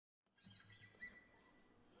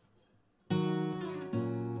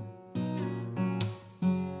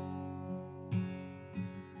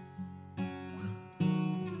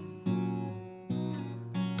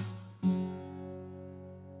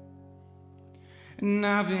And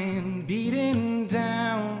I've been beaten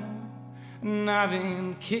down, and I've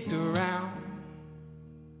been kicked around,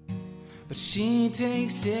 but she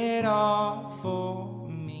takes it all for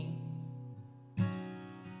me.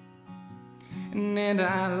 And then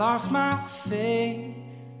I lost my faith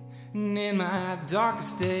in my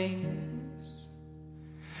darkest days,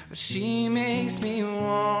 but she makes me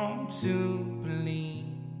want to believe.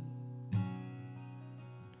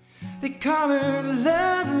 They call her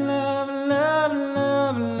love, love, love,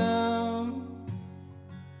 love, love.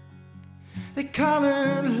 They call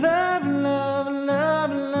her love, love,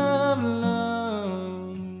 love, love,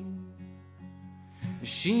 love.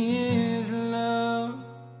 She is love.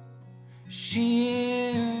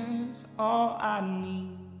 She is all I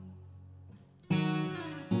need.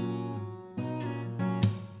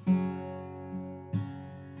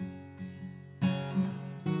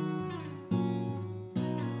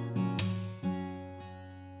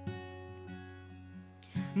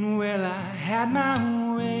 Well, I had my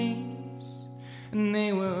ways, and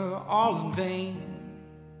they were all in vain,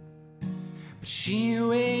 but she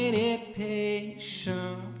waited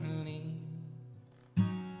patiently,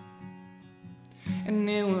 and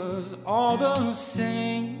it was all the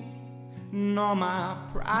same, and all my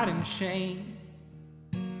pride and shame,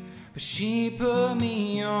 but she put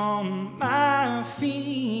me on my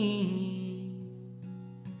feet.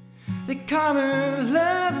 They call her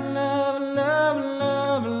love, love, love,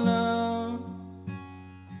 love, love.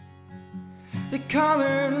 They call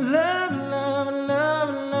her love, love, love,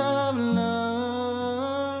 love,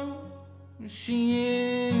 love. She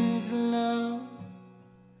is love.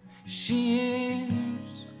 She is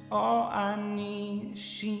all I need.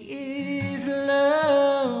 She is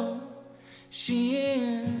love. She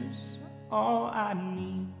is all I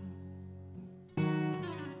need.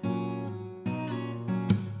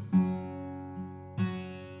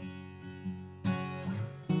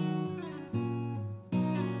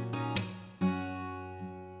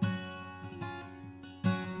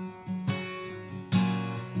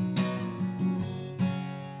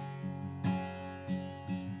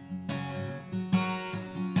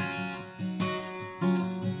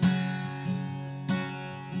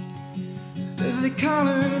 They call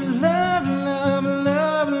her love, love,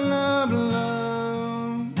 love, love,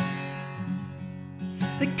 love.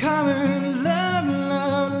 They call her love,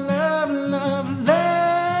 love, love, love, love.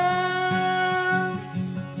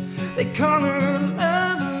 They call her